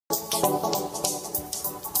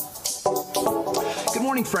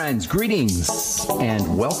morning, friends. Greetings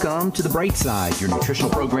and welcome to The Bright Side, your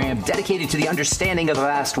nutritional program dedicated to the understanding of the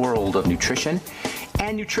vast world of nutrition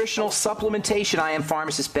and nutritional supplementation. I am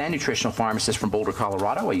pharmacist Ben, nutritional pharmacist from Boulder,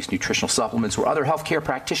 Colorado. I use nutritional supplements where other healthcare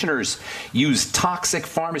practitioners use toxic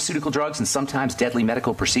pharmaceutical drugs and sometimes deadly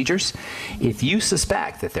medical procedures. If you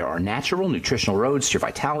suspect that there are natural nutritional roads to your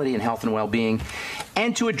vitality and health and well-being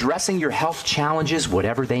and to addressing your health challenges,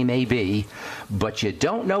 whatever they may be, but you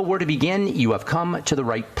don't know where to begin, you have come to the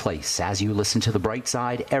right place. As you listen to The Bright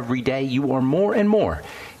Side every day, you are more and more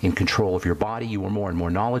in control of your body, you are more and more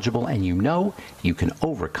knowledgeable, and you know you can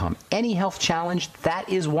overcome any health challenge. That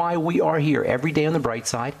is why we are here every day on The Bright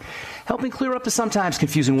Side, helping clear up the sometimes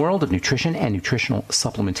confusing world of nutrition and nutritional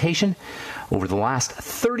supplementation. Over the last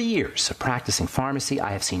 30 years of practicing pharmacy, I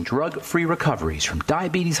have seen drug-free recoveries from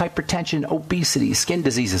diabetes, hypertension, obesity, skin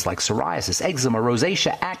diseases like psoriasis, eczema,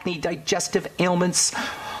 rosacea, acne, digestive ailments,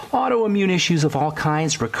 autoimmune issues of all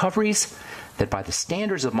kinds, recoveries that by the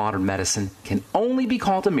standards of modern medicine can only be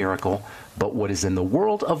called a miracle, but what is in the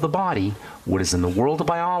world of the body, what is in the world of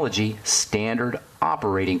biology, standard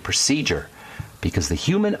operating procedure. Because the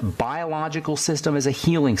human biological system is a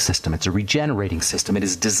healing system. It's a regenerating system. It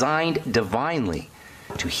is designed divinely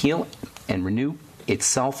to heal and renew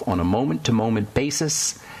itself on a moment-to-moment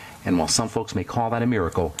basis. And while some folks may call that a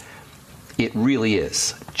miracle, it really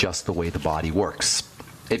is just the way the body works.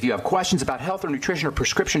 If you have questions about health or nutrition or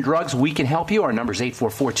prescription drugs, we can help you. Our number is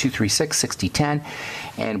 844-236-6010,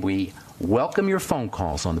 and we welcome your phone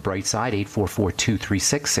calls on The Bright Side.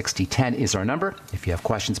 844-236-6010 is our number. If you have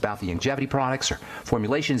questions about the longevity products or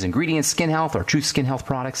formulations, ingredients, skin health, or Truth Skin Health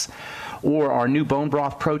products, or our new bone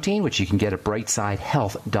broth protein, which you can get at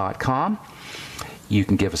brightsidehealth.com, you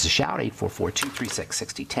can give us a shout,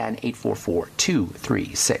 844-236-6010,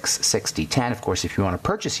 844-236-6010. Of course, if you want to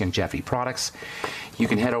purchase longevity products, you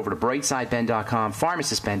can head over to brightsideben.com,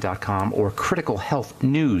 pharmacistben.com, or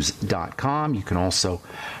criticalhealthnews.com. You can also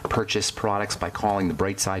purchase products by calling the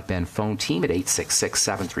Brightside Ben phone team at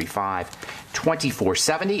 866-735-2470,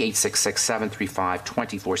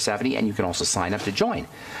 866-735-2470, and you can also sign up to join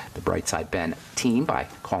the Brightside Ben team by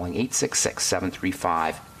calling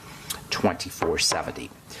 866-735-2470.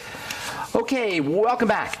 Okay, welcome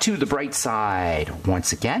back to The Bright Side.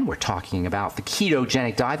 Once again, we're talking about the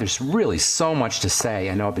ketogenic diet. There's really so much to say.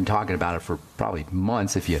 I know I've been talking about it for probably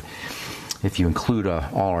months if you include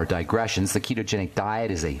all our digressions. The ketogenic diet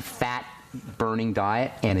is a fat-burning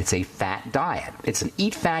diet, and it's a fat diet. It's an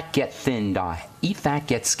eat fat, get thin diet. Eat fat,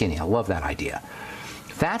 get skinny. I love that idea.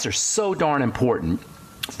 Fats are so darn important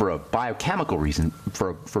for a biochemical reason,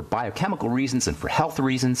 for biochemical reasons and for health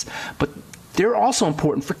reasons, but they're also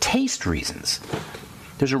important for taste reasons.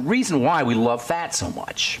 There's a reason why we love fat so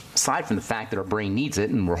much. Aside from the fact that our brain needs it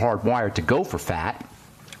and we're hardwired to go for fat,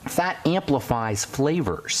 fat amplifies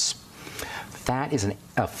flavors. Fat is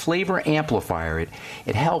a flavor amplifier.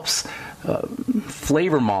 It helps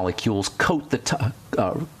flavor molecules coat the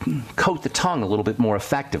tongue a little bit more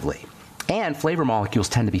effectively. And flavor molecules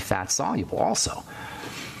tend to be fat soluble also.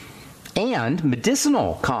 And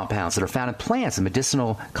medicinal compounds that are found in plants and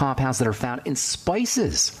medicinal compounds that are found in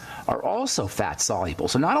spices are also fat soluble.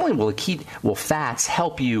 So not only will fats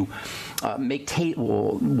help you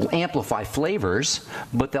will amplify flavors,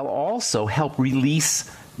 but they'll also help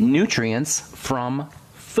release nutrients from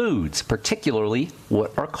foods, particularly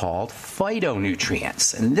what are called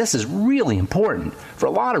phytonutrients. And this is really important for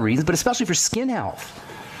a lot of reasons, but especially for skin health.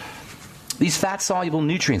 These fat-soluble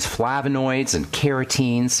nutrients, flavonoids and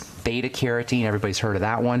carotenes, beta-carotene, everybody's heard of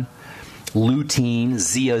that one, lutein,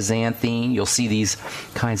 zeaxanthin, you'll see these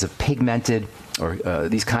kinds of pigmented, or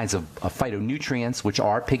these kinds of phytonutrients, which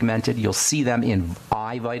are pigmented. You'll see them in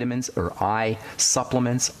eye vitamins or eye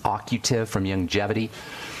supplements, Occutive from Longevity.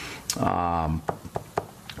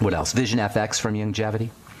 What else? Vision FX from Longevity.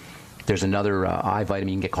 There's another eye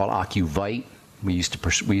vitamin you can get called Occuvite. We used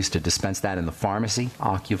to dispense that in the pharmacy,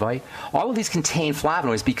 Occuvite. All of these contain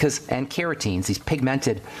flavonoids and carotenes, these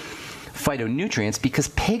pigmented phytonutrients, because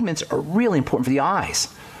pigments are really important for the eyes.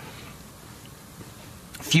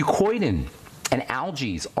 Fucoidan and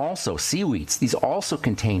algae, also seaweeds, these also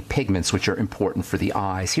contain pigments which are important for the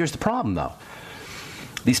eyes. Here's the problem, though.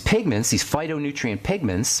 These pigments, these phytonutrient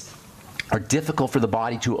pigments, are difficult for the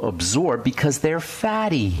body to absorb because they're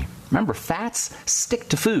fatty. Remember, fats stick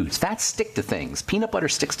to foods. Fats stick to things. Peanut butter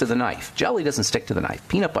sticks to the knife. Jelly doesn't stick to the knife.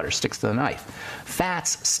 Peanut butter sticks to the knife.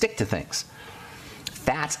 Fats stick to things.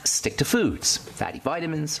 Fats stick to foods. Fatty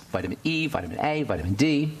vitamins, vitamin E, vitamin A, vitamin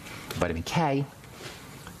D, vitamin K,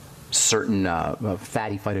 certain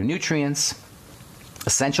fatty phytonutrients,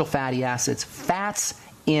 essential fatty acids. Fats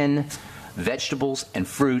in vegetables and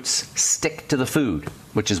fruits stick to the food,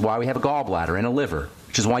 which is why we have a gallbladder and a liver,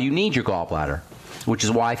 which is why you need your gallbladder, which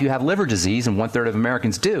is why if you have liver disease, and 1/3 of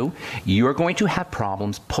Americans do, you're going to have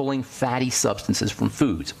problems pulling fatty substances from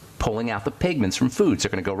foods, pulling out the pigments from foods.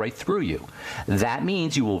 They're going to go right through you. That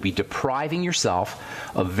means you will be depriving yourself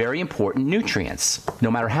of very important nutrients.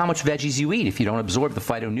 No matter how much veggies you eat, if you don't absorb the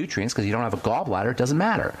phytonutrients because you don't have a gallbladder, it doesn't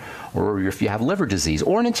matter. Or if you have liver disease,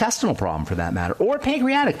 or an intestinal problem for that matter, or a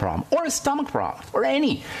pancreatic problem, or a stomach problem, or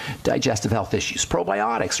any digestive health issues.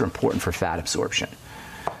 Probiotics are important for fat absorption.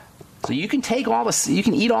 So you can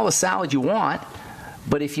eat all the salad you want,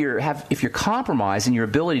 but if you're compromised in your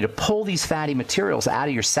ability to pull these fatty materials out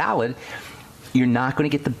of your salad, you're not going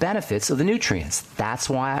to get the benefits of the nutrients. That's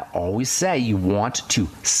why I always say you want to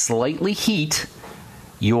slightly heat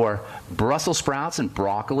your Brussels sprouts and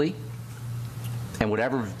broccoli and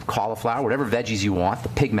whatever cauliflower, whatever veggies you want, the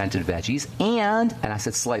pigmented veggies, and I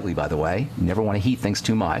said slightly, by the way, you never want to heat things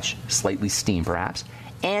too much, slightly steam perhaps,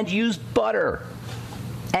 and use butter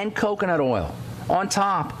and coconut oil on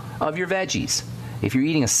top of your veggies. If you're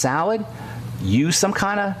eating a salad, use some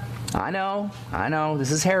kind of, I know,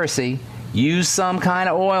 this is heresy, use some kind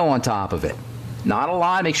of oil on top of it. Not a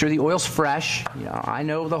lot, make sure the oil's fresh. You know, I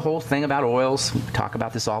know the whole thing about oils. We talk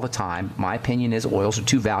about this all the time. My opinion is oils are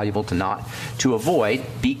too valuable to avoid.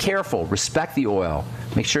 Be careful, respect the oil.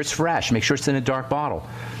 Make sure it's fresh, make sure it's in a dark bottle.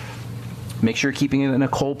 Make sure you're keeping it in a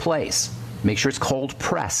cold place. Make sure it's cold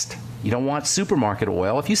pressed. You don't want supermarket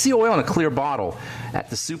oil. If you see oil in a clear bottle at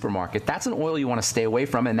the supermarket, that's an oil you want to stay away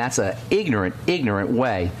from, and that's an ignorant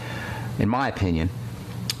way, in my opinion,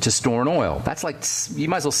 to store an oil. That's like, you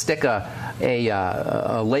might as well stick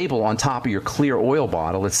a label on top of your clear oil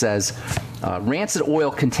bottle that says rancid oil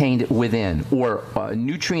contained within, or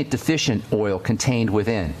nutrient deficient oil contained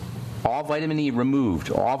within. All vitamin E removed,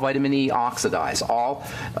 all vitamin E oxidized, all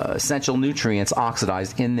essential nutrients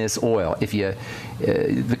oxidized in this oil. If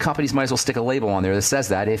the companies might as well stick a label on there that says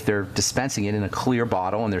that if they're dispensing it in a clear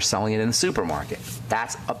bottle and they're selling it in the supermarket.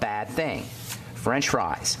 That's a bad thing. French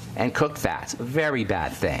fries and cooked fats, a very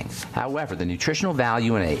bad thing. However, the nutritional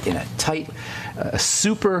value in a tight,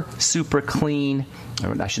 super clean,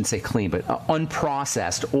 or I shouldn't say clean, but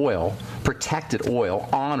unprocessed oil, protected oil,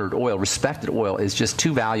 honored oil, respected oil is just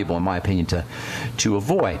too valuable, in my opinion, to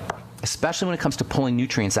avoid, especially when it comes to pulling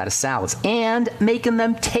nutrients out of salads and making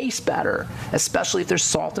them taste better, especially if there's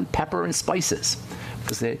salt and pepper and spices,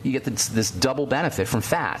 because you get this double benefit from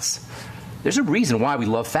fats. There's a reason why we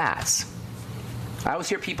love fats. I always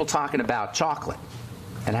hear people talking about chocolate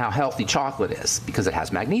and how healthy chocolate is because it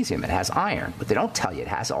has magnesium, it has iron, but they don't tell you it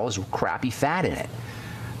has all this crappy fat in it.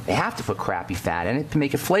 They have to put crappy fat in it to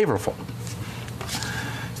make it flavorful.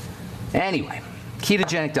 Anyway,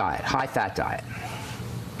 ketogenic diet, high-fat diet.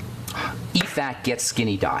 Eat fat, get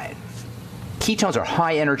skinny diet. Ketones are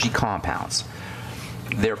high-energy compounds.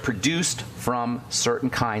 They're produced from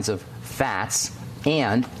certain kinds of fats,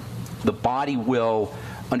 and the body will,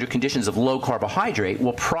 under conditions of low carbohydrate,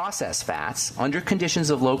 will process fats under conditions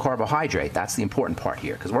of low carbohydrate. That's the important part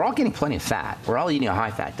here, because we're all getting plenty of fat. We're all eating a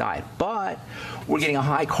high-fat diet, but we're getting a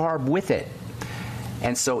high carb with it.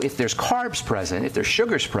 And so if there's carbs present, if there's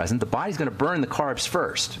sugars present, the body's going to burn the carbs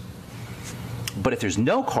first. But if there's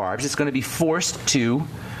no carbs, it's going to be forced to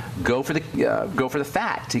go for the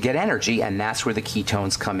fat to get energy, and that's where the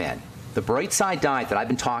ketones come in. The bright side diet that I've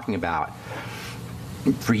been talking about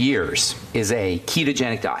for years is a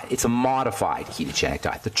ketogenic diet. It's a modified ketogenic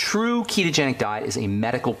diet. The true ketogenic diet is a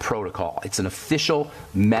medical protocol. It's an official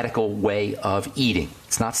medical way of eating.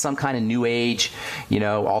 It's not some kind of new age,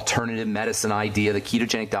 alternative medicine idea. The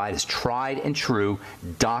ketogenic diet is tried and true,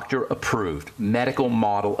 doctor approved, medical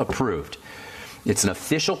model approved. It's an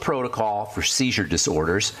official protocol for seizure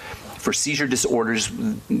disorders. For seizure disorders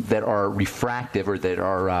that are refractive or that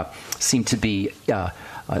are seem to be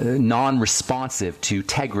non-responsive to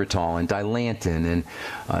Tegretol and Dilantin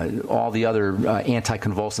and all the other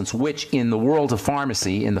anticonvulsants, which in the world of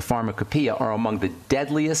pharmacy, in the pharmacopoeia, are among the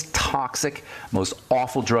deadliest, toxic, most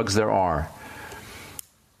awful drugs there are.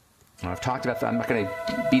 I've talked about that. I'm not going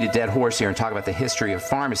to beat a dead horse here and talk about the history of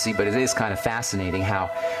pharmacy, but it is kind of fascinating how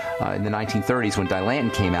in the 1930s when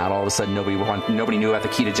Dilantin came out, all of a sudden nobody knew about the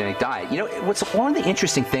ketogenic diet. What's one of the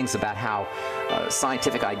interesting things about how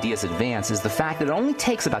scientific ideas advance is the fact that it only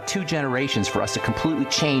takes about 2 generations for us to completely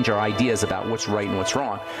change our ideas about what's right and what's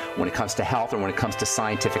wrong when it comes to health or when it comes to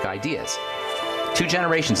scientific ideas. 2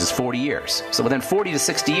 generations is 40 years. So within 40 to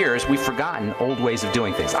 60 years, we've forgotten old ways of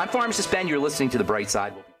doing things. I'm Pharmacist Ben. You're listening to The Bright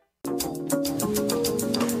Side.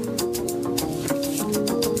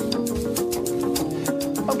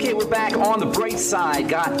 Okay, we're back on The Bright Side.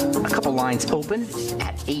 Got a couple lines open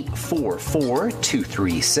at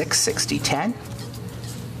 844-236-6010.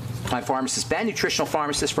 I'm pharmacist Ben, nutritional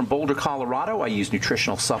pharmacist from Boulder, Colorado. I use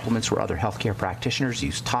nutritional supplements where other healthcare practitioners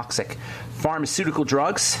use toxic pharmaceutical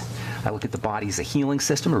drugs. I look at the body as a healing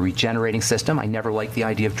system, a regenerating system. I never liked the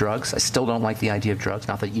idea of drugs. I still don't like the idea of drugs.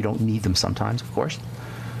 Not that you don't need them sometimes, of course.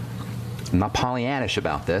 I'm not Pollyannish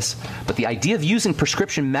about this, but the idea of using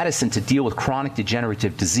prescription medicine to deal with chronic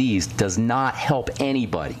degenerative disease does not help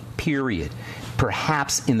anybody, period.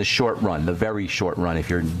 Perhaps in the short run, the very short run, if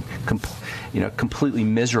you're completely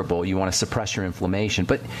miserable, you want to suppress your inflammation.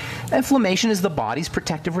 But inflammation is the body's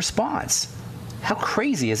protective response. How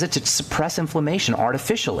crazy is it to suppress inflammation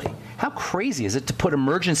artificially? How crazy is it to put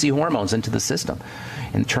emergency hormones into the system?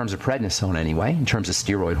 In terms of prednisone anyway, in terms of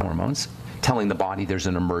steroid hormones, telling the body there's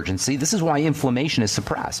an emergency. This is why inflammation is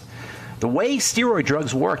suppressed. The way steroid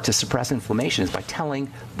drugs work to suppress inflammation is by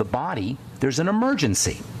telling the body there's an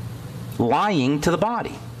emergency. Lying to the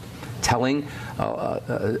body, lying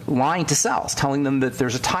to cells, telling them that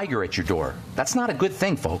there's a tiger at your door. That's not a good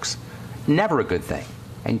thing, folks. Never a good thing.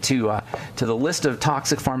 And to the list of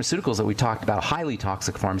toxic pharmaceuticals that we talked about, highly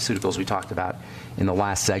toxic pharmaceuticals we talked about in the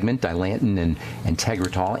last segment, Dilantin and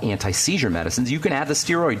Tegretol, anti-seizure medicines, you can add the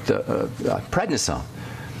steroid prednisone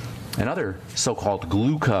and other so-called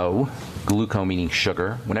gluco meaning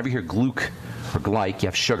sugar. Whenever you hear gluc or glyc, you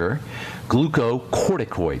have sugar.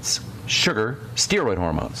 Glucocorticoids, sugar, steroid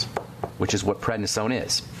hormones, which is what prednisone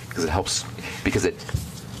is, because it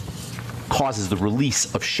causes the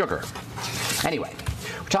release of sugar. Anyway,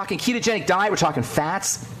 we're talking ketogenic diet, we're talking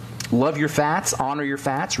fats. Love your fats, honor your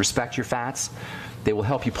fats, respect your fats. They will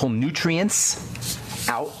help you pull nutrients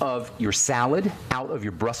out of your salad, out of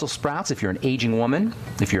your Brussels sprouts if you're an aging woman,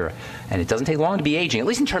 and it doesn't take long to be aging, at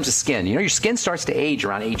least in terms of skin. You know, your skin starts to age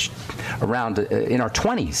around in our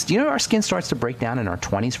 20s. Do you know our skin starts to break down in our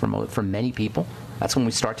 20s for many people? That's when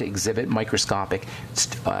we start to exhibit microscopic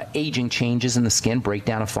aging changes in the skin,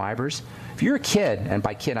 breakdown of fibers. If you're a kid, and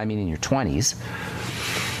by kid I mean in your 20s,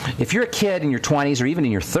 if you're a kid in your 20s or even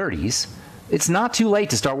in your 30s, it's not too late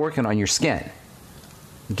to start working on your skin.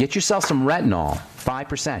 Get yourself some retinol,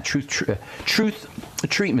 5%,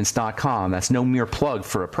 truthtreatments.com. That's no mere plug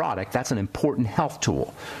for a product. That's an important health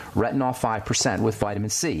tool. Retinol 5% with vitamin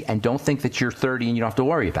C. And don't think that you're 30 and you don't have to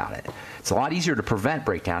worry about it. It's a lot easier to prevent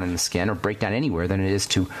breakdown in the skin or breakdown anywhere than it is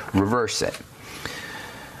to reverse it.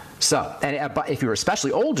 So, and if you're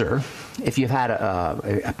especially older, if you've had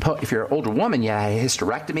if you're an older woman, you had a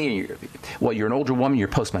hysterectomy, and you're an older woman, you're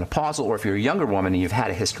postmenopausal, or if you're a younger woman and you've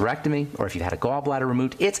had a hysterectomy, or if you've had a gallbladder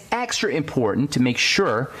removed, it's extra important to make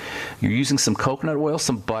sure you're using some coconut oil,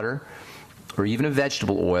 some butter, or even a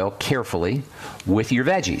vegetable oil carefully with your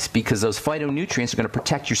veggies, because those phytonutrients are going to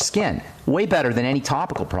protect your skin. Way better than any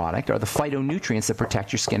topical product are the phytonutrients that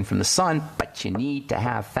protect your skin from the sun, but you need to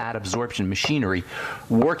have fat absorption machinery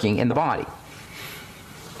working in the body.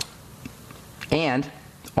 And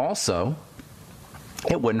also,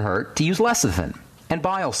 it wouldn't hurt to use lecithin and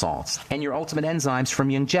bile salts and your ultimate enzymes from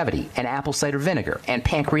longevity and apple cider vinegar and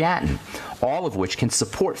pancreatin, all of which can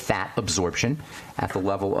support fat absorption at the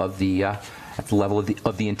level of the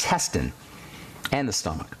intestine and the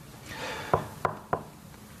stomach.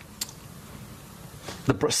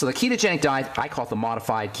 So the ketogenic diet, I call it the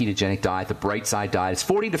modified ketogenic diet, the bright side diet, is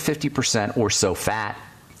 40 to 50% or so fat,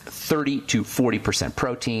 30 to 40%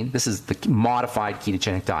 protein. This is the modified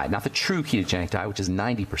ketogenic diet, not the true ketogenic diet, which is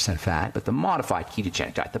 90% fat, but the modified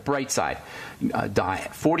ketogenic diet, the bright side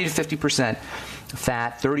diet, 40 to 50%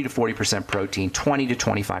 fat, 30 to 40% protein, 20 to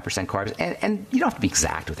 25% carbs. And you don't have to be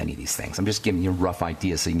exact with any of these things. I'm just giving you rough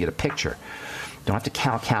ideas so you can get a picture. You don't have to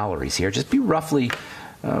count calories here. Just be roughly,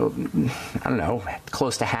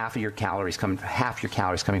 close to half your calories coming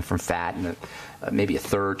from fat, and maybe a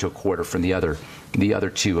third to a quarter from the other two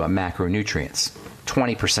macronutrients.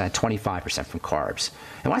 20%, 25% from carbs.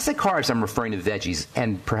 And when I say carbs, I'm referring to veggies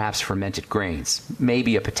and perhaps fermented grains,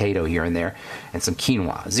 maybe a potato here and there, and some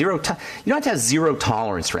quinoa. You don't have to have zero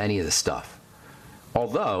tolerance for any of this stuff.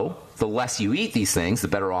 Although, the less you eat these things, the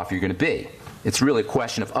better off you're going to be. It's really a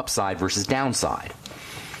question of upside versus downside.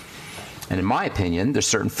 And in my opinion, there's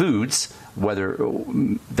certain foods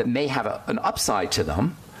that may have an upside to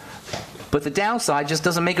them, but the downside just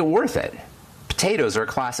doesn't make it worth it. Potatoes are a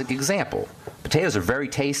classic example. Potatoes are very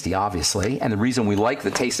tasty, obviously, and the reason we like the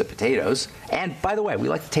taste of potatoes, and by the way, we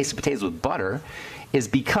like the taste of potatoes with butter, is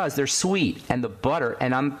because they're sweet, and the butter,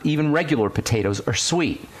 and even regular potatoes are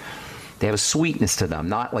sweet. They have a sweetness to them,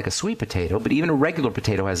 not like a sweet potato, but even a regular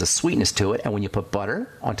potato has a sweetness to it, and when you put butter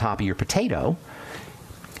on top of your potato,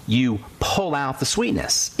 you pull out the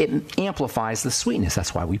sweetness. It amplifies the sweetness.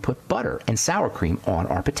 That's why we put butter and sour cream on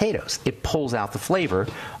our potatoes. It pulls out the flavor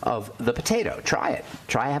of the potato. Try it.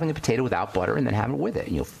 Try having a potato without butter and then having it with it.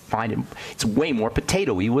 And you'll find it's way more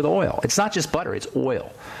potato-y with oil. It's not just butter, it's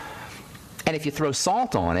oil. And if you throw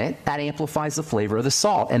salt on it, that amplifies the flavor of the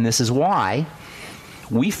salt. And this is why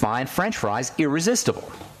we find French fries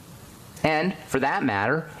irresistible. And for that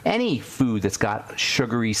matter, any food that's got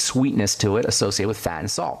sugary sweetness to it associated with fat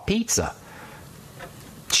and salt. Pizza,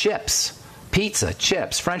 chips,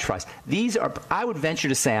 French fries. These are, I would venture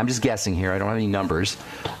to say, I'm just guessing here, I don't have any numbers,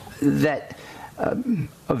 that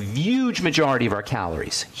a huge majority of our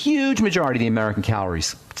calories, huge majority of the American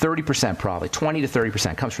calories, 30% probably, 20 to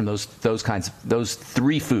 30% comes from those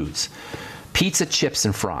three foods: pizza, chips,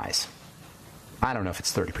 and fries. I don't know if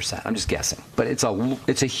it's 30%. I'm just guessing, but it's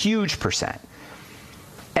a huge percent.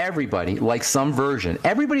 Everybody likes some version.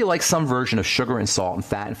 Everybody likes some version of sugar and salt and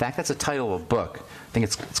fat. In fact, that's a title of a book. I think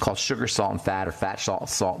it's called Sugar, Salt, and Fat, or Fat,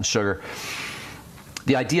 Salt, and Sugar.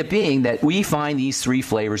 The idea being that we find these three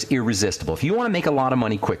flavors irresistible. If you want to make a lot of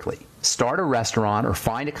money quickly, start a restaurant or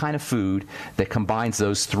find a kind of food that combines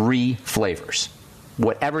those three flavors.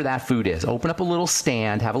 Whatever that food is, open up a little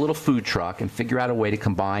stand, have a little food truck, and figure out a way to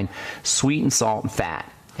combine sweet and salt and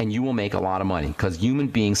fat, and you will make a lot of money, because human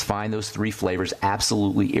beings find those three flavors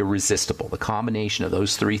absolutely irresistible, the combination of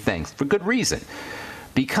those three things, for good reason,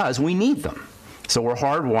 because we need them. So we're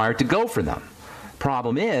hardwired to go for them.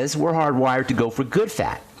 Problem is, we're hardwired to go for good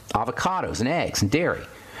fat, avocados and eggs and dairy,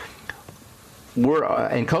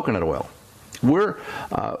 and coconut oil. We're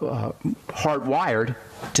hardwired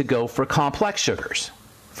to go for complex sugars,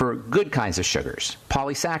 for good kinds of sugars,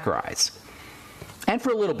 polysaccharides, and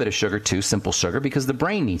for a little bit of sugar too, simple sugar, because the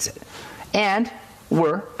brain needs it. And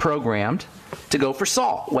we're programmed to go for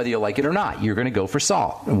salt, whether you like it or not. You're going to go for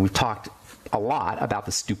salt. And we've talked a lot about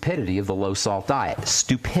the stupidity of the low-salt diet.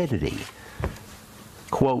 Stupidity.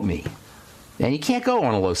 Quote me. And you can't go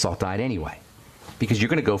on a low-salt diet anyway, because you're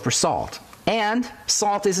going to go for salt. And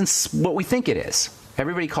salt isn't what we think it is.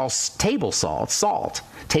 Everybody calls table salt salt.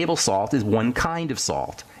 Table salt is one kind of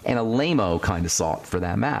salt, and a lame-o kind of salt for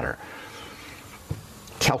that matter.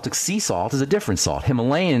 Celtic sea salt is a different salt.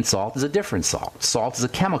 Himalayan salt is a different salt. Salt is a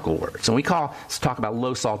chemical word. So when let's talk about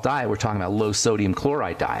low-salt diet, we're talking about low-sodium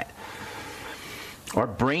chloride diet. Our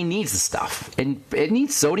brain needs the stuff. It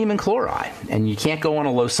needs sodium and chloride, and you can't go on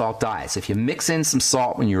a low-salt diet. So if you mix in some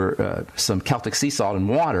salt when some Celtic sea salt in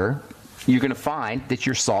water, you're going to find that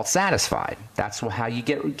you're salt satisfied. That's how you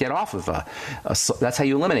get off of that's how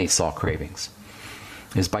you eliminate salt cravings,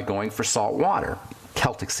 is by going for salt water,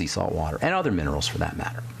 Celtic sea salt water, and other minerals for that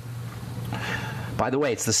matter. By the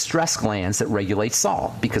way, it's the stress glands that regulate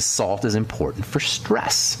salt, because salt is important for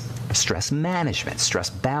stress management,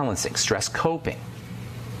 stress balancing, stress coping.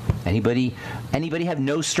 Anybody have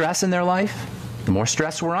no stress in their life? The more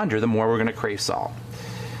stress we're under, the more we're going to crave salt.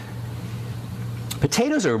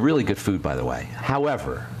 Potatoes are a really good food, by the way.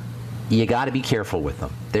 However, you got to be careful with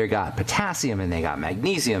them. They got potassium, and they got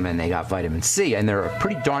magnesium, and they got vitamin C, and they're a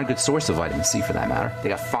pretty darn good source of vitamin C for that matter. They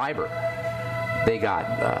got fiber. They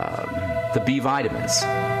got the B vitamins.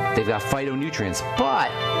 They've got phytonutrients,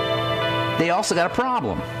 but they also got a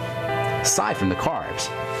problem. Aside from the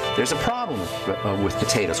carbs, there's a problem with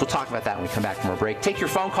potatoes. We'll talk about that when we come back from our break. Take your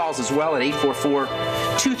phone calls as well at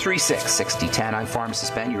 844-236-6010. I'm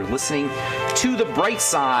Pharmacist Ben. You're listening to The Bright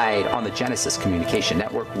Side on the Genesis Communication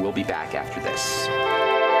Network. We'll be back after this.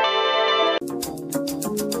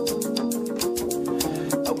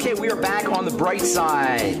 Okay, we are back on The Bright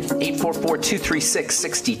Side.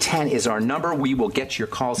 844-236-6010 is our number. We will get your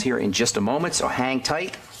calls here in just a moment, so hang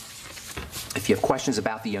tight. If you have questions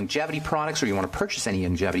about the longevity products, or you want to purchase any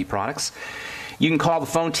longevity products, you can call the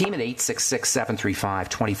phone team at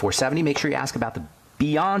 866-735-2470. Make sure you ask about the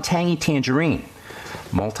Beyond Tangy Tangerine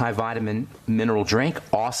multivitamin mineral drink.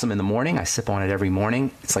 Awesome in the morning. I sip on it every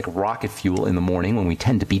morning. It's like rocket fuel in the morning when we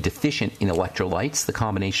tend to be deficient in electrolytes. The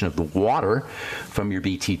combination of the water from your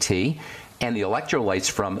BTT and the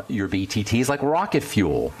electrolytes from your BTT is like rocket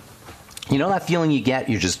fuel. You know that feeling you get?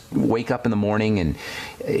 You just wake up in the morning and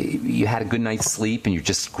you had a good night's sleep and you're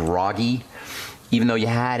just groggy, even though you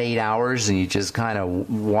had 8 hours, and you just kind of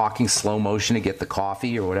walking slow motion to get the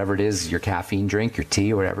coffee or whatever it is, your caffeine drink, your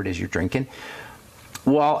tea, or whatever it is you're drinking.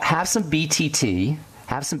 Well, have some BTT,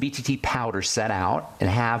 have some BTT powder set out, and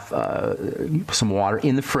have some water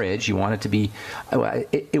in the fridge. You want it to be,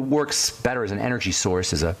 it works better as an energy source,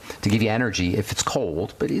 to give you energy if it's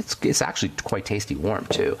cold, but it's actually quite tasty warm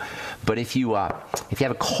too. But if you have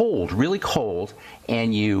it cold, really cold,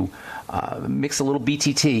 and you mix a little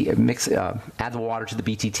BTT, add the water to the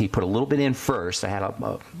BTT, put a little bit in first. I had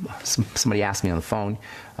somebody asked me on the phone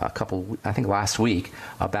I think last week,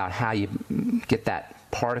 about how you get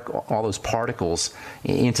all those particles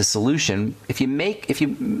into solution. If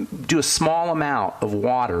you do a small amount of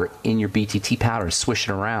water in your BTT powder and swish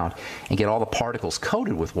it around and get all the particles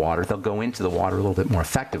coated with water, they'll go into the water a little bit more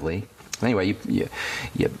effectively. Anyway, you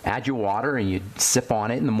add your water and you sip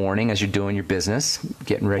on it in the morning as you're doing your business,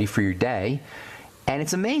 getting ready for your day, and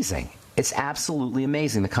it's amazing. It's absolutely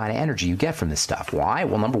amazing the kind of energy you get from this stuff. Why?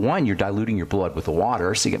 Well, number one, you're diluting your blood with the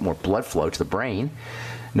water, so you get more blood flow to the brain.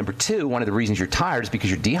 Number two, one of the reasons you're tired is because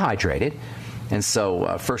you're dehydrated. And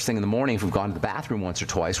so first thing in the morning, if we've gone to the bathroom once or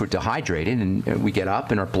twice, we're dehydrated, and we get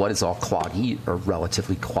up and our blood is all cloggy, or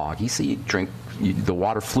relatively cloggy. So you drink, the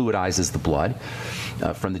water fluidizes the blood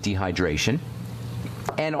from the dehydration.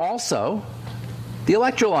 And also the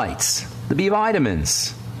electrolytes, the B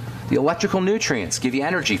vitamins, the electrical nutrients give you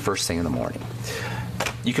energy first thing in the morning.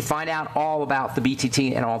 You can find out all about the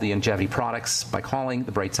BTT and all the longevity products by calling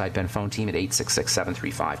the Brightside Ben phone team at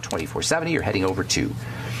 866-735-2470, or heading over to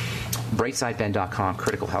brightsideben.com,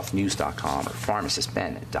 criticalhealthnews.com, or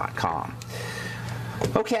pharmacistben.com.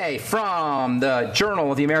 Okay, from the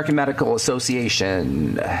Journal of the American Medical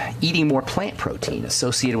Association, eating more plant protein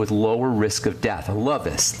associated with lower risk of death. I love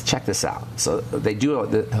this. Check this out. So they do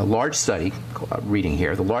a large study, reading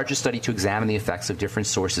here, the largest study to examine the effects of different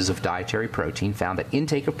sources of dietary protein found that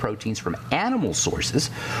intake of proteins from animal sources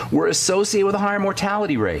were associated with a higher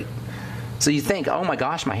mortality rate. So you think, oh my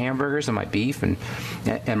gosh, my hamburgers and my beef and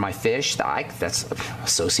my fish, that's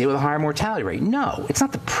associated with a higher mortality rate. No, it's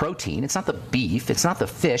not the protein, it's not the beef, it's not the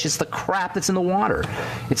fish, it's the crap that's in the water.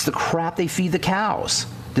 It's the crap they feed the cows.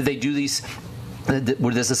 Did they do these,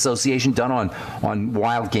 was this association done on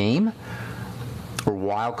wild game or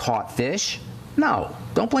wild caught fish? No,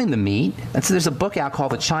 don't blame the meat. There's a book out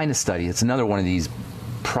called The China Study. It's another one of these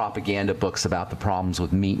propaganda books about the problems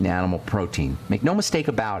with meat and animal protein. Make no mistake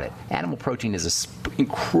about it. Animal protein is an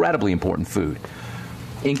incredibly important food.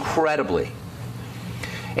 Incredibly.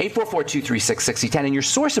 844-236-6010. And your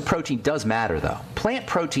source of protein does matter, though. Plant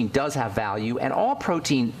protein does have value, and all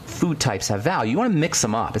protein food types have value. You want to mix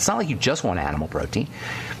them up. It's not like you just want animal protein.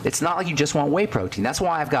 It's not like you just want whey protein. That's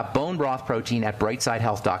why I've got bone broth protein at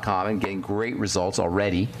brightsidehealth.com and getting great results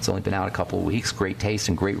already. It's only been out a couple of weeks. Great taste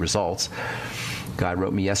and great results. Guy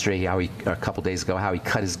wrote me yesterday a couple days ago, how he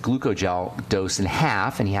cut his glucogel dose in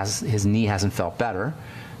half, and his knee hasn't felt better.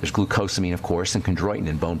 There's glucosamine, of course, and chondroitin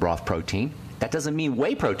in bone broth protein. That doesn't mean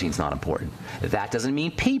whey protein's not important. That doesn't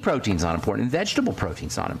mean pea protein's not important, and vegetable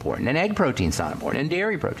protein's not important, and egg protein's not important, and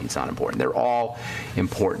dairy protein's not important. They're all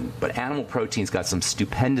important. But animal protein's got some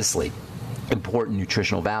stupendously important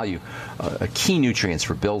nutritional value, key nutrients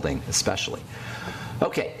for building especially.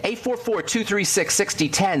 Okay,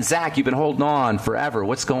 844-236-6010. Zach, you've been holding on forever.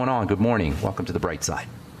 What's going on? Good morning. Welcome to the bright side.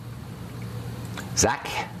 Zach?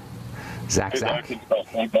 Zach.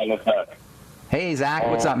 Hey, Zach.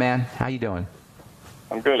 What's up, man? How you doing?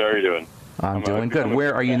 I'm good. How are you doing? I'm doing good.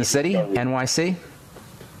 Where are you in the city? NYC?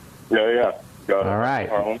 Yeah. Got it. All right.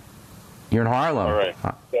 Harlem. You're in Harlem? All right.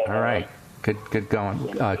 All right. Good going.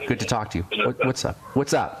 Good to talk to you.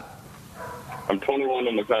 What's up? I'm 21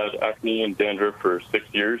 and I've had acne and dandruff for 6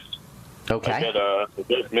 years. Okay. I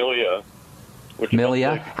get Milia.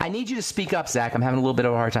 Milia? I need you to speak up, Zach. I'm having a little bit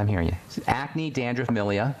of a hard time hearing you. Acne, dandruff,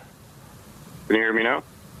 Milia. Can you hear me now?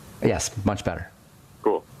 Yes, much better.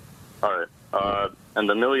 Cool. All right. And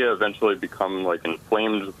the Milia eventually become like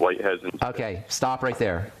inflamed whiteheads. Okay, stop right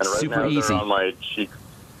there. And right super now easy. They're on my cheeks.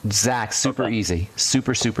 Zach, super easy.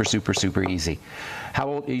 Super easy. How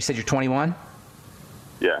old? You said you're 21?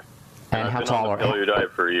 Yeah. And how tall are you? Paleo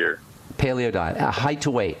diet for a year. Paleo diet. Height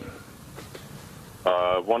to weight?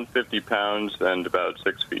 150 pounds and about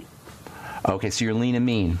 6 feet. Okay, so you're lean and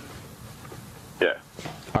mean. Yeah.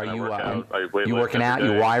 Are you you working out?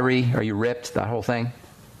 You wiry? Are you ripped? That whole thing?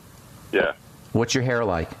 Yeah. What's your hair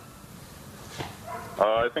like?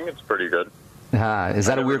 I think it's pretty good. Is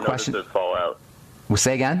that a weird question? It fall out. Well,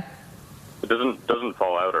 say again? It doesn't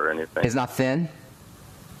fall out or anything. It's not thin?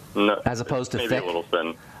 No. As opposed to maybe thick? a little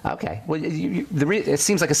thin. Okay. Well, it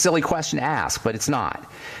seems like a silly question to ask, but it's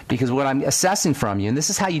not, because what I'm assessing from you, and this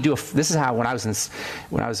is how you do. This is how when I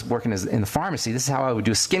was working in the pharmacy, this is how I would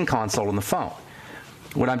do a skin consult on the phone.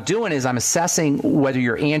 what I'm doing is I'm assessing whether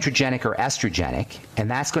you're androgenic or estrogenic,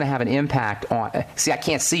 and that's going to have an impact on, see, I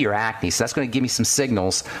can't see your acne, so that's going to give me some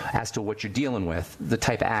signals as to what you're dealing with, the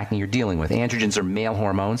type of acne you're dealing with. Androgens are male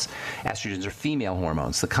hormones, estrogens are female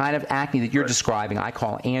hormones. The kind of acne that you're describing, I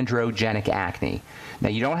call androgenic acne. Now,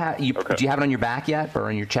 you don't have, do you have it on your back yet or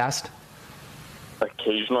on your chest?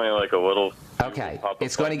 Occasionally, like a little. Okay,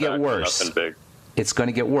 it's going to get worse. Nothing big. It's going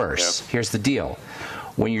to get worse. Yeah. Here's the deal.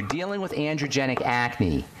 When you're dealing with androgenic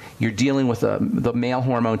acne, you're dealing with the male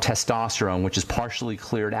hormone testosterone, which is partially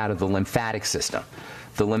cleared out of the lymphatic system.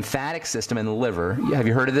 The lymphatic system in the liver, have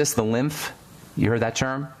you heard of this, the lymph? You heard that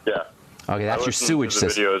term? Yeah. Okay, that's your sewage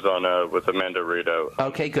system. Videos on with Amanda Rito.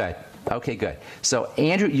 Okay, good. Okay, good. So,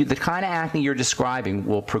 Andrew, the kind of acne you're describing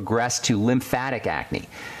will progress to lymphatic acne.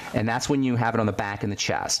 And that's when you have it on the back and the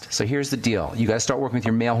chest. So here's the deal. You got to start working with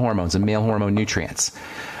your male hormones and male hormone nutrients.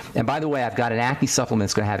 And by the way, I've got an acne supplement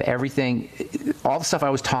that's going to have everything, all the stuff I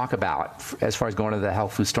always talk about as far as going to the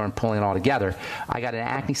health food store and pulling it all together. I got an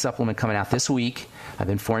acne supplement coming out this week. I've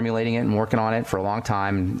been formulating it and working on it for a long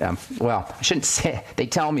time. Well, I shouldn't say, they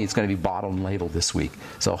tell me it's going to be bottled and labeled this week.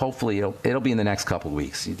 So hopefully it'll be in the next couple of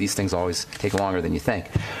weeks. These things always take longer than you think.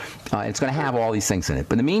 It's going to have all these things in it.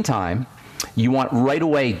 But in the meantime, you want right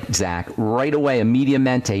away, Zach, right away, a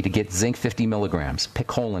mediamente to get zinc 50 milligrams,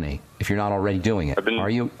 picolinate, if you're not already doing it. Are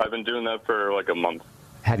you? I've been doing that for like a month.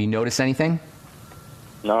 Have you noticed anything?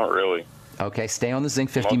 Not really. Okay, stay on the zinc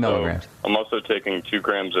 50 milligrams. I'm also taking 2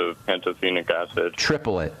 grams of pantothenic acid.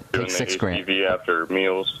 Triple it. Take 6 grams. After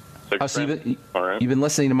meals. 6 so grams. You've been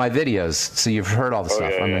listening to my videos, so you've heard all the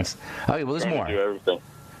stuff. Yeah. Okay, well, there's more. Do everything.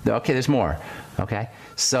 Okay, there's more. Okay,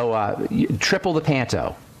 so triple the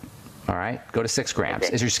panto. All right, go to 6 grams.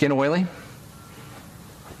 Okay. Is your skin oily?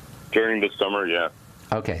 During the summer, yeah.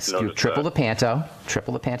 Okay, so you triple the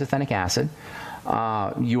pantothenic acid.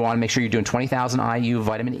 You want to make sure you're doing 20,000 IU of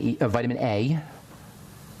vitamin A.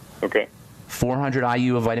 Okay. 400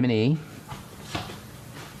 IU of vitamin E.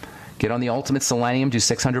 Get on the ultimate selenium. Do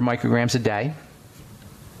 600 micrograms a day.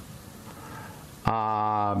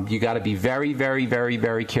 You got to be very, very, very,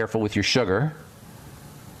 very careful with your sugar.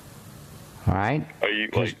 All right. I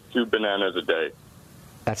eat like 2 bananas a day.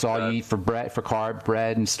 That's all you eat for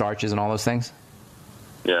bread and starches and all those things?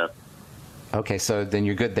 Yeah. Okay, so then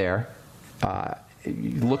you're good there.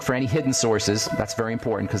 You look for any hidden sources. That's very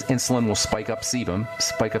important because insulin will spike up sebum,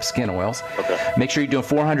 spike up skin oils. Okay. Make sure you're doing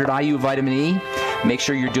 400 IU of vitamin E. Make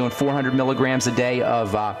sure you're doing 400 milligrams a day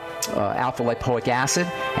of alpha lipoic acid.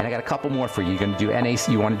 And I got a couple more for you. You're going to do NAC.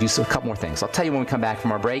 You want to do a couple more things. I'll tell you when we come back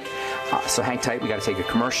from our break. So hang tight. We got to take a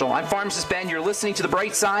commercial. I'm Pharmacist Ben. You're listening to The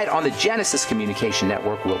Bright Side on the Genesis Communication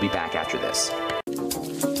Network. We'll be back after this.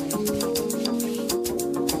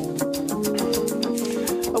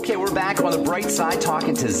 Okay, we're back on The Bright Side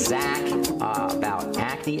talking to Zach about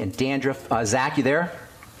acne and dandruff. Zach, you there?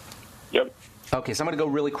 Yep. Okay, so I'm going to go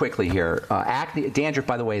really quickly here. Dandruff,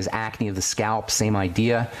 by the way, is acne of the scalp. Same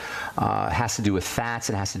idea. Has to do with fats.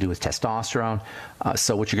 It has to do with testosterone.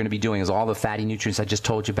 So what you're going to be doing is all the fatty nutrients I just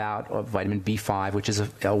told you about, vitamin B5, which is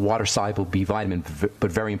a water-soluble B vitamin,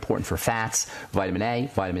 but very important for fats, vitamin A,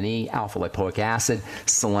 vitamin E, alpha lipoic acid,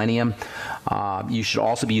 selenium. You should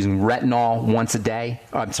also be using retinol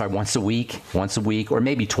once a week, or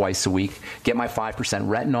maybe twice a week. Get my 5%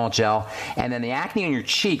 retinol gel. And then the acne on your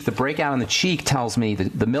cheek, the breakout on the cheek tells me,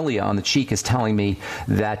 the milia on the cheek is telling me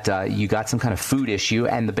that you got some kind of food issue.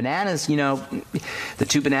 And the bananas, the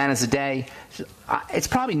 2 bananas a day, it's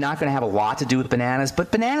probably not going to have a lot to do with bananas,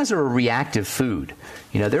 but bananas are a reactive food.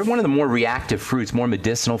 They're one of the more reactive fruits, more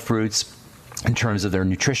medicinal fruits in terms of their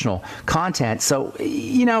nutritional content. So,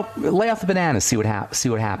 lay off the bananas, see what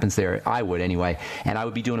happens there. I would anyway. And I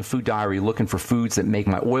would be doing a food diary looking for foods that make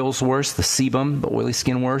my oils worse, the sebum, the oily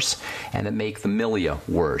skin worse, and that make the milia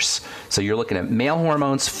worse. So you're looking at male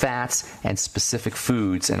hormones, fats, and specific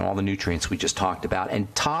foods and all the nutrients we just talked about.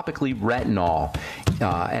 And topically, retinol.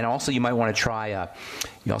 And also you might want to try...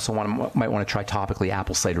 You also might want to try topically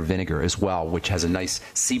apple cider vinegar as well, which has a nice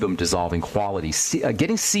sebum dissolving quality.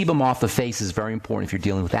 Getting sebum off the face is very important if you're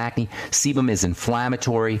dealing with acne. Sebum is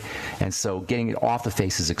inflammatory, and so getting it off the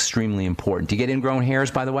face is extremely important. Do you get ingrown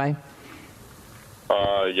hairs, by the way?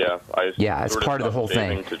 Yeah. It's part of the whole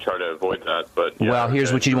thing. To try to avoid that, but yeah, well,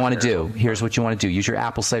 here's what you want to do. Use your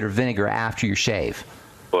apple cider vinegar after your shave.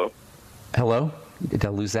 Hello? Did I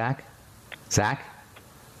lose Zach? Zach?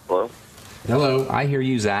 Hello? Hello, I hear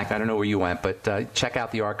you, Zach. I don't know where you went, but check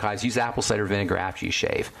out the archives. Use apple cider vinegar after you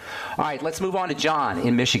shave. All right, let's move on to John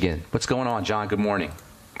in Michigan. What's going on, John? Good morning.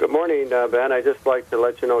 Good morning, Ben. I'd just like to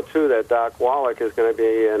let you know, too, that Doc Wallach is going to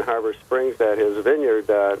be in Harbor Springs at his vineyard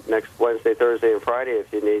next Wednesday, Thursday, and Friday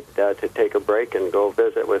if you need to take a break and go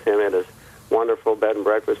visit with him at his wonderful bed and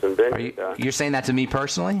breakfast and vineyard. You're saying that to me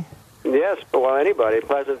personally? Yes, well, anybody.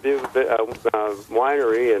 Pleasant View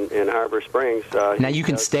Winery in Harbor Springs. Now, you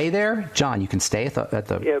can stay there? John, you can stay at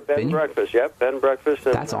the Yeah, bed and breakfast. Yep, bed and breakfast.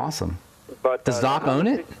 And, that's awesome. But does Doc own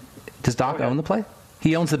it? Does Doc own the place?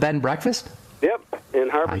 He owns the bed and breakfast? Yep, in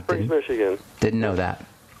Harbor Springs, Michigan. Didn't know that.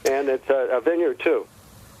 And it's a vineyard, too.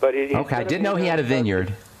 But okay, I did know he had a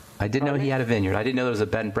vineyard. I did know he had a vineyard. I didn't know there was a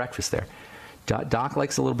bed and breakfast there. Doc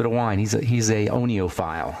likes a little bit of wine. He's a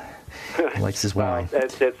oniophile. He likes his wine.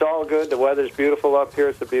 It's all good. The weather's beautiful up here.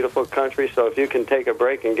 It's a beautiful country. So if you can take a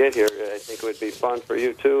break and get here, I think it would be fun for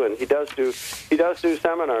you too. And he does do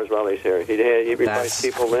seminars while he's here. He invites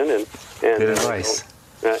people in and good advice.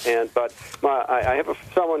 But I have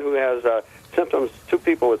someone who has symptoms. Two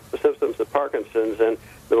people with symptoms of Parkinson's, and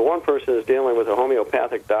the one person is dealing with a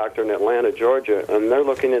homeopathic doctor in Atlanta, Georgia, and they're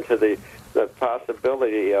looking into the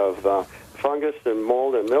possibility of fungus and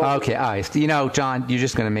mold and mildew. Okay, all right. You know, John, you're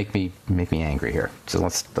just going to make me angry here. So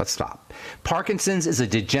let's stop. Parkinson's is a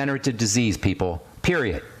degenerative disease, people.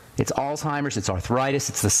 Period. It's Alzheimer's, it's arthritis,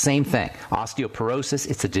 it's the same thing. Osteoporosis,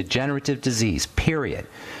 it's a degenerative disease. Period.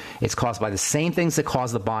 It's caused by the same things that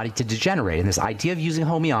cause the body to degenerate. And this idea of using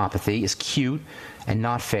homeopathy is cute and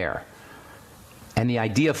not fair. And the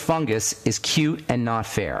idea of fungus is cute and not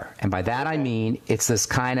fair. And by that I mean it's this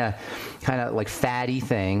kind of like fatty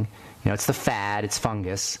thing. You know, it's the fad. It's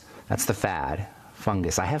fungus. That's the fad.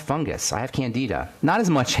 Fungus. I have fungus. I have candida. Not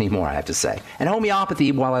as much anymore, I have to say. And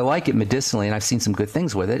homeopathy, while I like it medicinally, and I've seen some good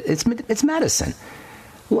things with it, it's medicine.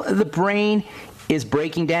 The brain is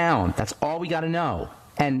breaking down. That's all we got to know.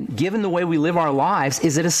 And given the way we live our lives,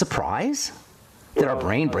 is it a surprise that our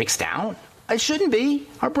brain breaks down? It shouldn't be.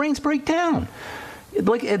 Our brains break down.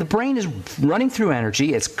 Like the brain is running through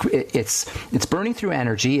energy. It's burning through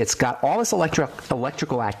energy. It's got all this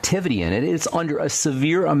electrical activity in it. It's under a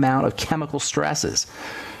severe amount of chemical stresses.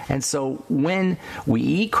 And so when we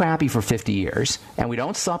eat crappy for 50 years and we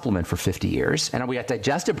don't supplement for 50 years and we got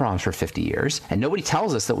digestive problems for 50 years and nobody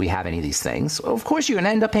tells us that we have any of these things, well, of course you're going to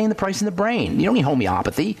end up paying the price in the brain. You don't need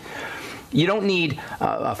homeopathy. You don't need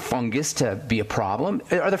a fungus to be a problem.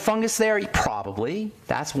 Are there fungus there? Probably.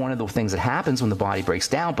 That's one of the things that happens when the body breaks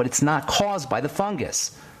down, but it's not caused by the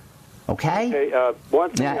fungus. Okay? One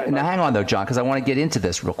thing now, hang on, though, John, because I want to get into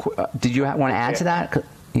this real quick. Did you want to add to that?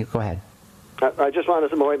 Go ahead. I just wanted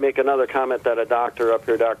to make another comment that a doctor up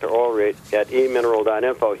here, Dr. Ulrich at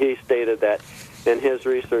eMineral.info, he stated that in his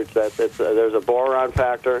research that there's a boron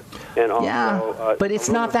factor and also but it's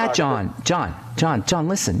not that, John,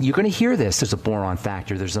 listen, you're going to hear this. There's a boron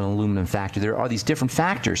factor, there's an aluminum factor, there are these different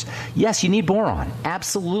factors. Yes, you need boron,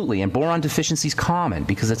 absolutely, and boron deficiency is common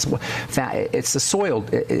because it's a soil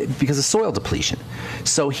because of soil depletion.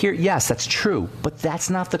 So here, yes, that's true, but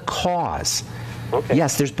that's not the cause. Okay.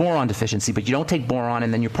 Yes, there's boron deficiency, but you don't take boron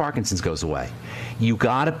and then your Parkinson's goes away. You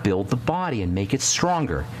got to build the body and make it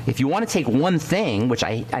stronger. If you want to take one thing, which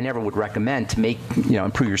I never would recommend to make,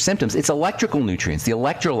 improve your symptoms, it's electrical nutrients, the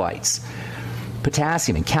electrolytes,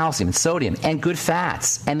 potassium and calcium and sodium and good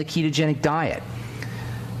fats and the ketogenic diet.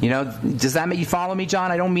 Does that make you follow me,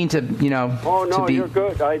 John? I don't mean to, Oh no, you're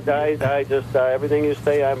good. I just everything you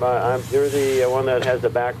say. You're the one that has the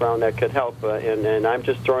background that could help, and I'm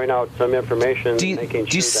just throwing out some information. Do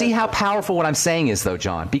you see how powerful what I'm saying is, though,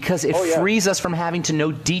 John? Because it frees us from having to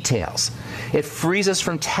know details. It frees us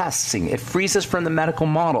from testing. It frees us from the medical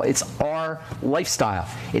model. It's our lifestyle.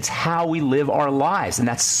 It's how we live our lives, and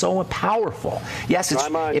that's so powerful. Yes,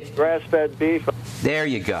 I'm on grass-fed beef. There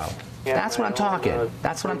you go. That's what I'm talking.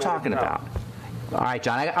 That's what I'm talking about. All right,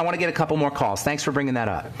 John, I want to get a couple more calls. Thanks for bringing that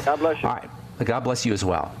up. God bless you. All right. God bless you as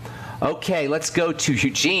well. Okay, let's go to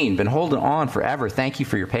Eugene. Been holding on forever. Thank you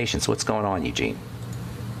for your patience. What's going on, Eugene?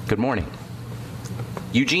 Good morning.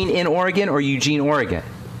 Eugene in Oregon or Eugene, Oregon?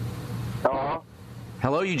 Hello?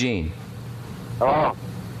 Hello, Eugene. Hello?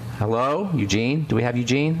 Hello, Eugene? Do we have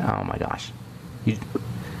Eugene? Oh, my gosh.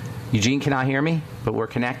 Eugene cannot hear me, but we're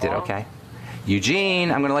connected. Hello? Okay.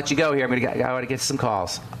 Eugene, I'm going to let you go here. I got to get some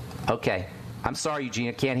calls. Okay. I'm sorry, Eugene.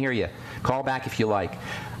 I can't hear you. Call back if you like.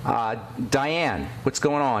 Diane, what's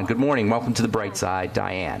going on? Good morning. Welcome to the bright side.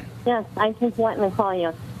 Diane. Yes, I just wanted to call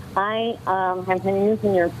you. I have been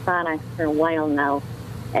using your products for a while now.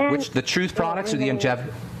 And the Truth products or the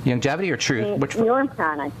Longevity or Truth? Your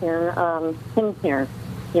products, your skincare.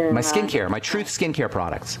 My skincare, my Truth skincare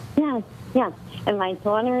products. Yes. And my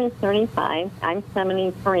daughter is 35. I'm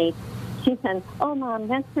 73. She said, "Oh, Mom,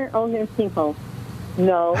 that's for older people."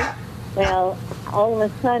 No, Well, all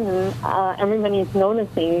of a sudden, everybody's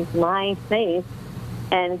noticing my face,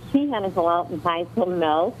 and she had to go out and buy some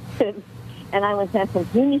milk. And I was at the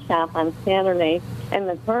beauty shop on Saturday, and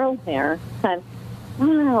the girl there said,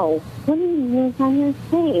 "Wow, what do you use on your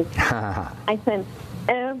face?" I said,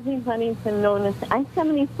 "Everybody's been noticing." I'm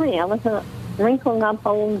 73. I was a wrinkled up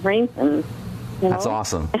old raisin. That's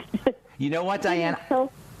awesome. You know what, Diane?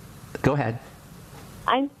 So, go ahead.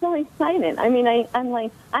 I'm so excited. I mean, I'm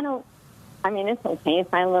like, it's okay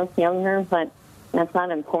if I look younger, but that's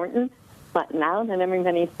not important. But now that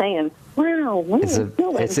everybody's saying, "Wow, what are you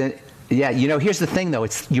doing?" Yeah, here's the thing, though.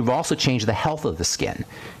 You've also changed the health of the skin.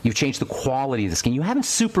 You've changed the quality of the skin. You haven't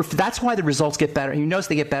that's why the results get better. You notice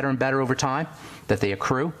they get better and better over time, that they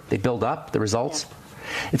accrue, they build up, the results. Yeah.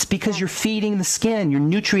 It's because you're feeding the skin, you're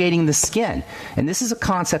nutriating the skin. And this is a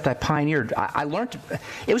concept I pioneered. I learned,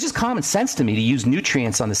 it was just common sense to me to use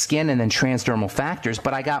nutrients on the skin and then transdermal factors,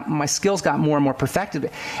 but my skills got more and more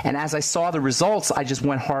perfected. And as I saw the results, I just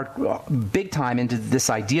went hard, big time into this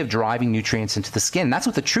idea of driving nutrients into the skin. That's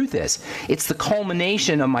what the truth is. It's the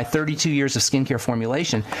culmination of my 32 years of skincare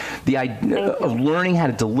formulation, the idea of learning how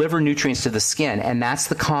to deliver nutrients to the skin. And that's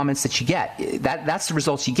the comments that you get. That's the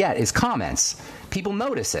results you get, is comments. People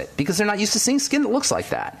notice it because they're not used to seeing skin that looks like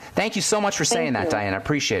that. Thank you so much for saying that, Diane. I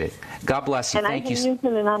appreciate it. God bless you. And I've been using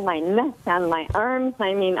it on my neck, on my arms.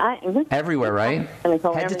 I mean, everywhere, right?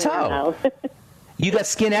 Head to toe. You got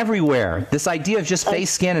skin everywhere. This idea of just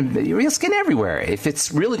face skin and real skin everywhere. If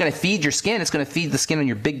it's really going to feed your skin, it's going to feed the skin on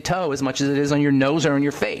your big toe as much as it is on your nose or on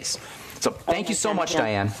your face. So thank you so much,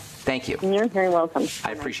 Diane. Thank you. You're very welcome.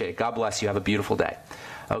 I appreciate it. God bless you. Have a beautiful day.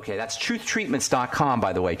 Okay, that's truthtreatments.com,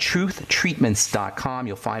 by the way. Truthtreatments.com.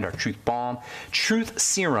 You'll find our Truth Balm, Truth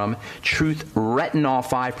Serum, Truth Retinol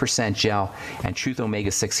 5% Gel, and Truth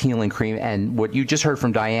Omega-6 Healing Cream. And what you just heard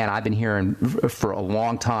from Diane, I've been hearing for a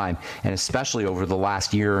long time, and especially over the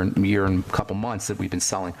last year and a couple months that we've been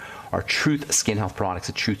selling our Truth Skin Health products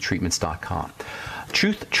at truthtreatments.com.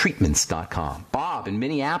 Truthtreatments.com. Bob in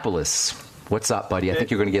Minneapolis, what's up, buddy? I think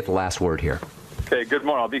you're going to get the last word here. Okay, good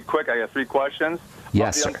morning. I'll be quick. I got 3 questions.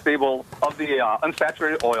 Yes, of the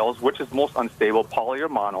unsaturated oils, which is most unstable, poly or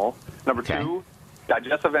mono? Number 2,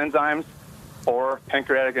 digestive enzymes or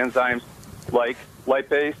pancreatic enzymes like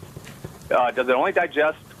lipase. Does it only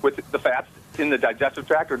digest with the fats in the digestive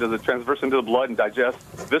tract, or does it transverse into the blood and digest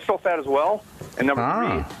visceral fat as well? And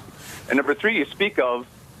number three, you speak of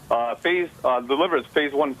the liver is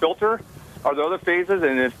phase 1 filter. Are there other phases,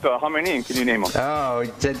 and if how many, and can you name them? Oh,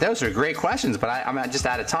 those are great questions, but I'm just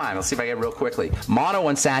out of time. Let's see if I get it real quickly. Mono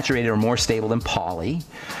unsaturated are more stable than poly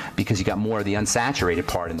because you got more of the unsaturated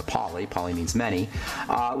part in the poly. Poly means many.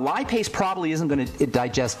 Lipase probably isn't going to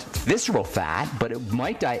digest visceral fat, but it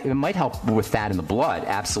might help with fat in the blood,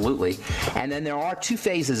 absolutely. And then there are 2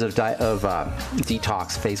 phases of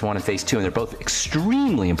detox, phase 1 and phase 2, and they're both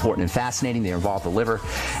extremely important and fascinating. They involve the liver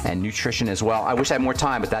and nutrition as well. I wish I had more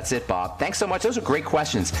time, but that's it, Bob. Thanks so much. Those are great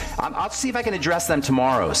questions. I'll see if I can address them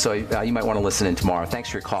tomorrow, so you might want to listen in tomorrow. Thanks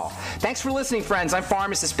for your call. Thanks for listening, friends. I'm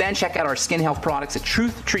Pharmacist Ben. Check out our skin health products at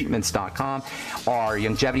truthtreatments.com, our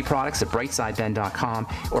longevity products at brightsideben.com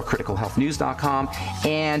or criticalhealthnews.com,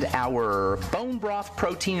 and our bone broth,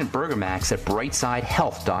 protein, and Burger Max at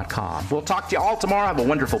brightsidehealth.com. We'll talk to you all tomorrow. Have a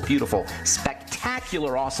wonderful, beautiful,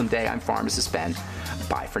 spectacular, awesome day. I'm Pharmacist Ben.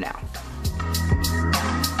 Bye for now.